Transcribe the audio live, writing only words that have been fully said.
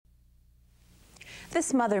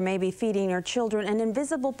This mother may be feeding her children an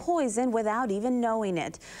invisible poison without even knowing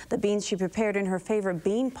it. The beans she prepared in her favorite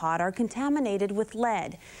bean pot are contaminated with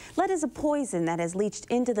lead. Lead is a poison that has leached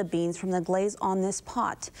into the beans from the glaze on this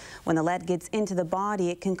pot. When the lead gets into the body,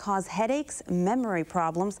 it can cause headaches, memory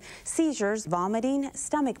problems, seizures, vomiting,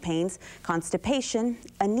 stomach pains, constipation,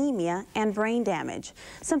 anemia, and brain damage.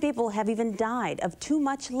 Some people have even died of too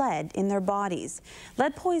much lead in their bodies.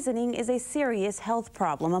 Lead poisoning is a serious health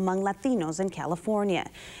problem among Latinos in California.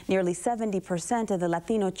 Nearly 70% of the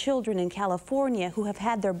Latino children in California who have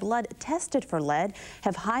had their blood tested for lead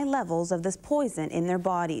have high levels of this poison in their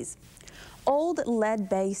bodies. Old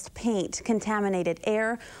lead-based paint, contaminated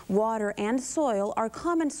air, water, and soil are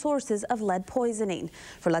common sources of lead poisoning.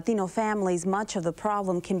 For Latino families, much of the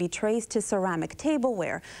problem can be traced to ceramic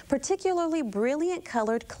tableware, particularly brilliant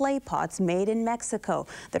colored clay pots made in Mexico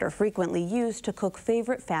that are frequently used to cook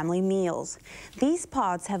favorite family meals. These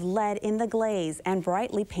pots have lead in the glaze and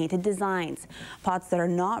brightly painted designs. Pots that are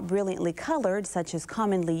not brilliantly colored, such as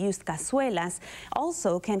commonly used cazuelas,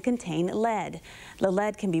 also can contain lead. The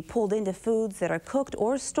lead can be pulled into foods that are cooked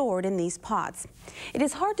or stored in these pots. It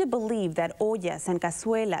is hard to believe that ollas and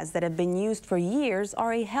cazuelas that have been used for years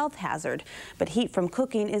are a health hazard, but heat from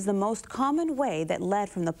cooking is the most common way that lead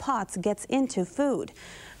from the pots gets into food.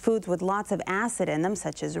 Foods with lots of acid in them,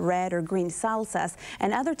 such as red or green salsas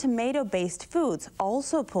and other tomato-based foods,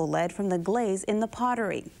 also pull lead from the glaze in the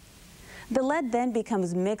pottery. The lead then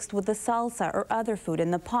becomes mixed with the salsa or other food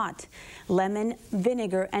in the pot. Lemon,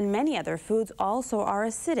 vinegar, and many other foods also are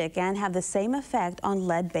acidic and have the same effect on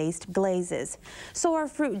lead-based glazes. So are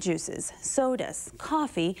fruit juices, sodas,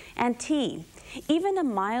 coffee, and tea. Even a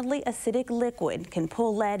mildly acidic liquid can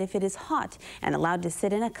pull lead if it is hot and allowed to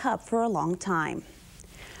sit in a cup for a long time.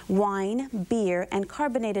 Wine, beer, and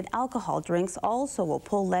carbonated alcohol drinks also will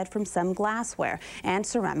pull lead from some glassware and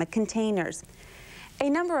ceramic containers. A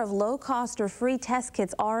number of low-cost or free test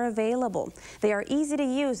kits are available. They are easy to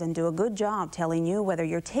use and do a good job telling you whether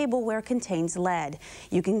your tableware contains lead.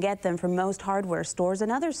 You can get them from most hardware stores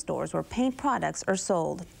and other stores where paint products are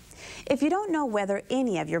sold. If you don't know whether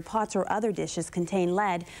any of your pots or other dishes contain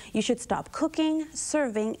lead, you should stop cooking,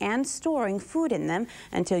 serving, and storing food in them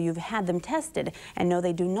until you've had them tested and know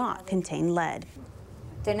they do not contain lead.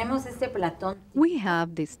 We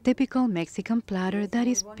have this typical Mexican platter that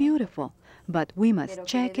is beautiful, but we must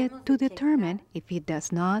check it to determine if it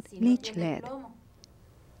does not leach lead.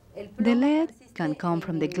 The lead can come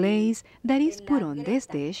from the glaze that is put on this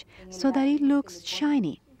dish so that it looks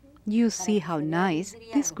shiny. You see how nice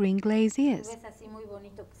this green glaze is.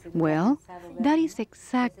 Well, that is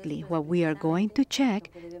exactly what we are going to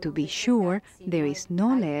check to be sure there is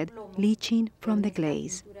no lead leaching from the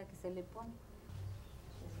glaze.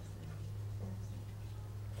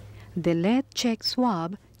 The lead check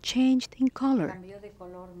swab changed in color.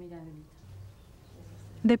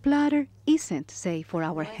 The platter isn't safe for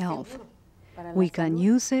our health. We can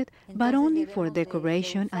use it, but only for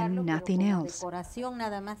decoration and nothing else.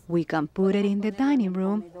 We can put it in the dining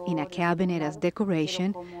room, in a cabinet as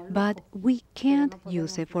decoration, but we can't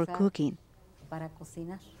use it for cooking.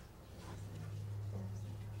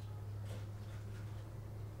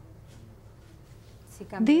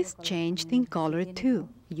 This changed in color too.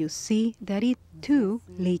 You see that it too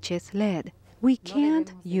leaches lead. We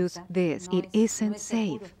can't use this. It isn't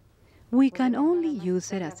safe. We can only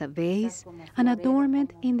use it as a vase, an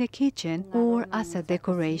adornment in the kitchen, or as a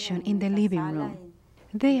decoration in the living room.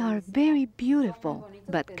 They are very beautiful,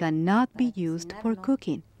 but cannot be used for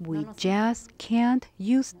cooking. We just can't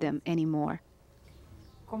use them anymore.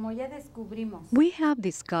 We have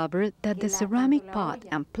discovered that the ceramic pot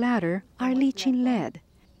and platter are leaching lead.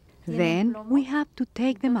 Then we have to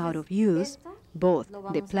take them out of use. Both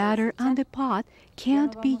the platter and the pot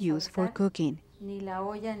can't be used for cooking.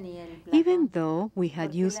 Even though we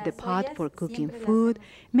had used the pot for cooking food,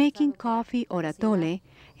 making coffee or atole,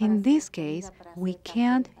 in this case we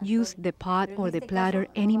can't use the pot or the platter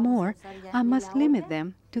anymore and must limit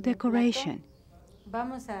them to decoration.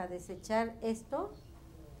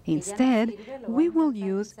 Instead, we will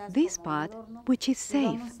use this pot, which is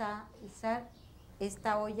safe.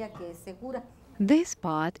 This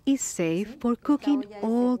pot is safe for cooking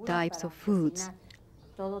all types of foods,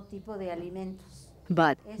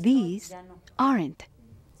 but these aren't.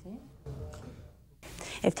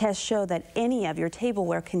 If tests show that any of your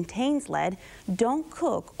tableware contains lead, don't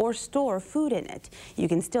cook or store food in it. You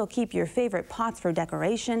can still keep your favorite pots for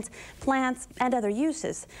decorations, plants, and other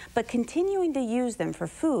uses, but continuing to use them for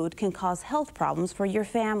food can cause health problems for your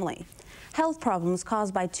family. Health problems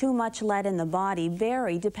caused by too much lead in the body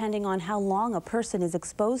vary depending on how long a person is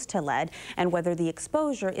exposed to lead and whether the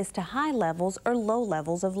exposure is to high levels or low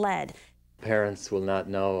levels of lead. Parents will not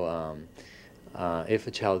know if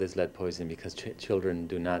a child is lead poisoned because children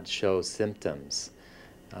do not show symptoms,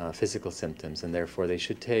 physical symptoms, and therefore they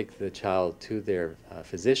should take the child to their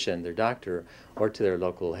physician, their doctor, or to their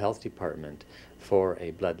local health department for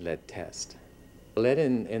a blood lead test. Lead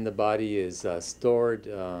in the body is stored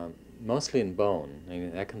mostly in bone. I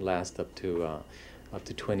mean, that can last up to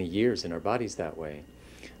 20 years in our bodies that way.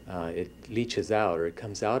 It leaches out, or it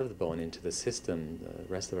comes out of the bone into the system,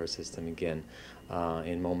 the rest of our system again,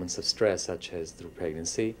 in moments of stress, such as through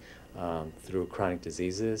pregnancy, through chronic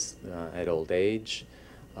diseases, at old age,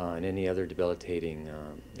 and any other debilitating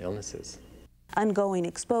illnesses. Ongoing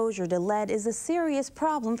exposure to lead is a serious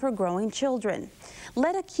problem for growing children.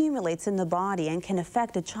 Lead accumulates in the body and can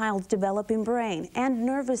affect a child's developing brain and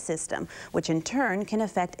nervous system, which in turn can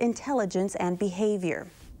affect intelligence and behavior.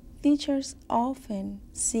 Teachers often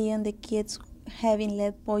see in the kids having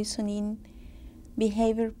lead poisoning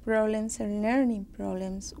behavior problems and learning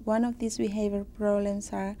problems. One of these behavior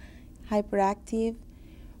problems are hyperactive,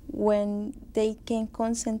 when they can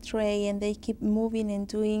concentrate and they keep moving and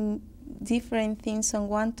doing different things on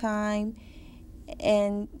one time,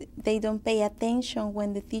 and they don't pay attention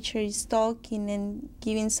when the teacher is talking and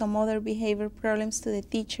giving some other behavior problems to the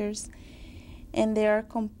teachers, and they are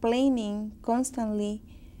complaining constantly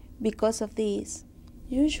because of this.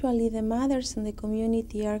 Usually the mothers in the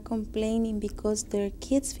community are complaining because their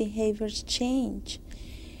kids' behaviors change,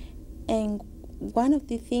 and one of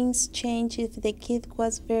the things changed is the kid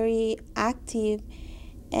was very active,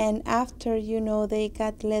 and after, they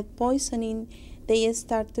got lead poisoning, they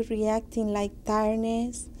started reacting like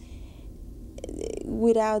tiredness,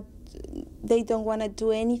 they don't want to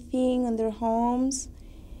do anything in their homes,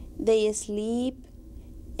 they sleep,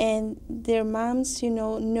 and their moms,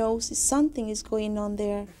 knows something is going on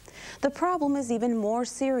there. The problem is even more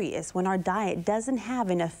serious when our diet doesn't have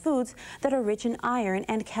enough foods that are rich in iron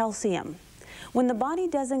and calcium. When the body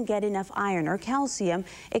doesn't get enough iron or calcium,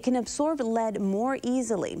 it can absorb lead more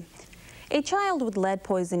easily. A child with lead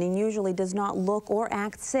poisoning usually does not look or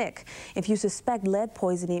act sick. If you suspect lead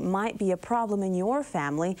poisoning might be a problem in your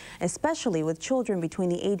family, especially with children between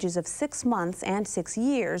the ages of 6 months and 6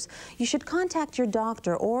 years, you should contact your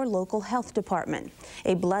doctor or local health department.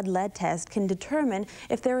 A blood lead test can determine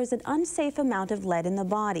if there is an unsafe amount of lead in the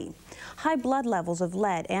body. High blood levels of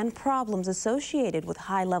lead and problems associated with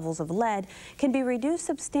high levels of lead can be reduced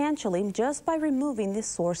substantially just by removing this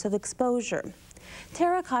source of exposure.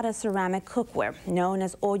 Terracotta ceramic cookware, known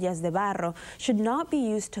as ollas de barro, should not be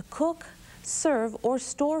used to cook, serve, or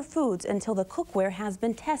store foods until the cookware has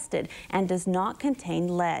been tested and does not contain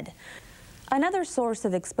lead. Another source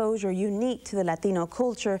of exposure unique to the Latino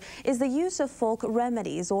culture is the use of folk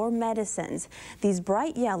remedies or medicines. These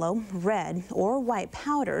bright yellow, red, or white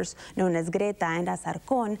powders, known as greta and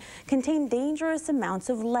azarcón, contain dangerous amounts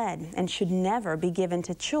of lead and should never be given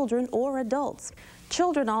to children or adults.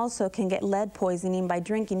 Children also can get lead poisoning by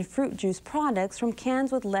drinking fruit juice products from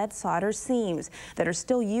cans with lead solder seams that are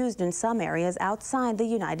still used in some areas outside the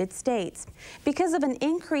United States. Because of an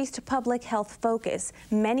increased public health focus,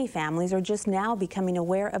 many families are just now becoming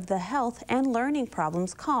aware of the health and learning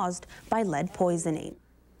problems caused by lead poisoning.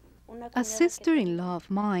 A sister-in-law of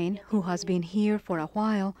mine, who has been here for a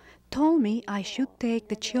while, told me I should take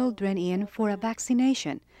the children in for a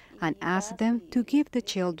vaccination and asked them to give the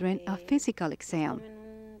children a physical exam.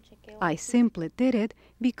 I simply did it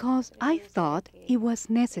because I thought it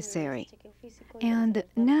was necessary. And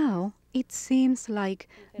now it seems like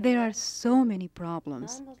there are so many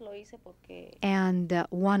problems. And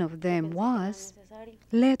one of them was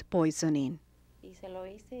lead poisoning.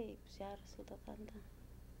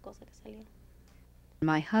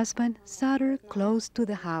 My husband soldered close to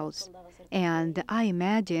the house, and I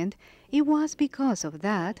imagined it was because of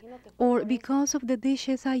that or because of the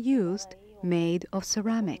dishes I used made of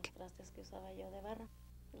ceramic.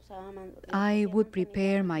 I would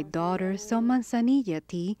prepare my daughter some manzanilla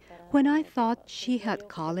tea when I thought she had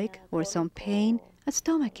colic or some pain, a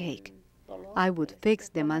stomachache. I would fix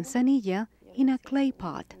the manzanilla in a clay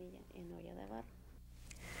pot.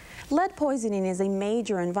 Lead poisoning is a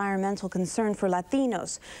major environmental concern for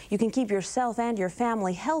Latinos. You can keep yourself and your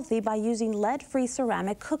family healthy by using lead-free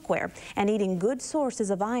ceramic cookware and eating good sources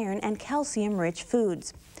of iron and calcium-rich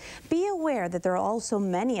foods. Be aware that there are also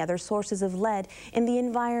many other sources of lead in the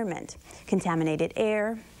environment: contaminated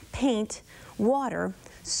air, paint, water,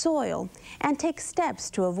 soil, and take steps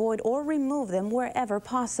to avoid or remove them wherever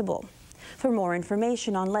possible. For more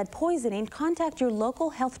information on lead poisoning, contact your local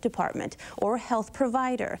health department or health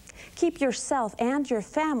provider. Keep yourself and your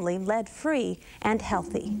family lead-free and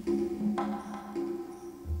healthy.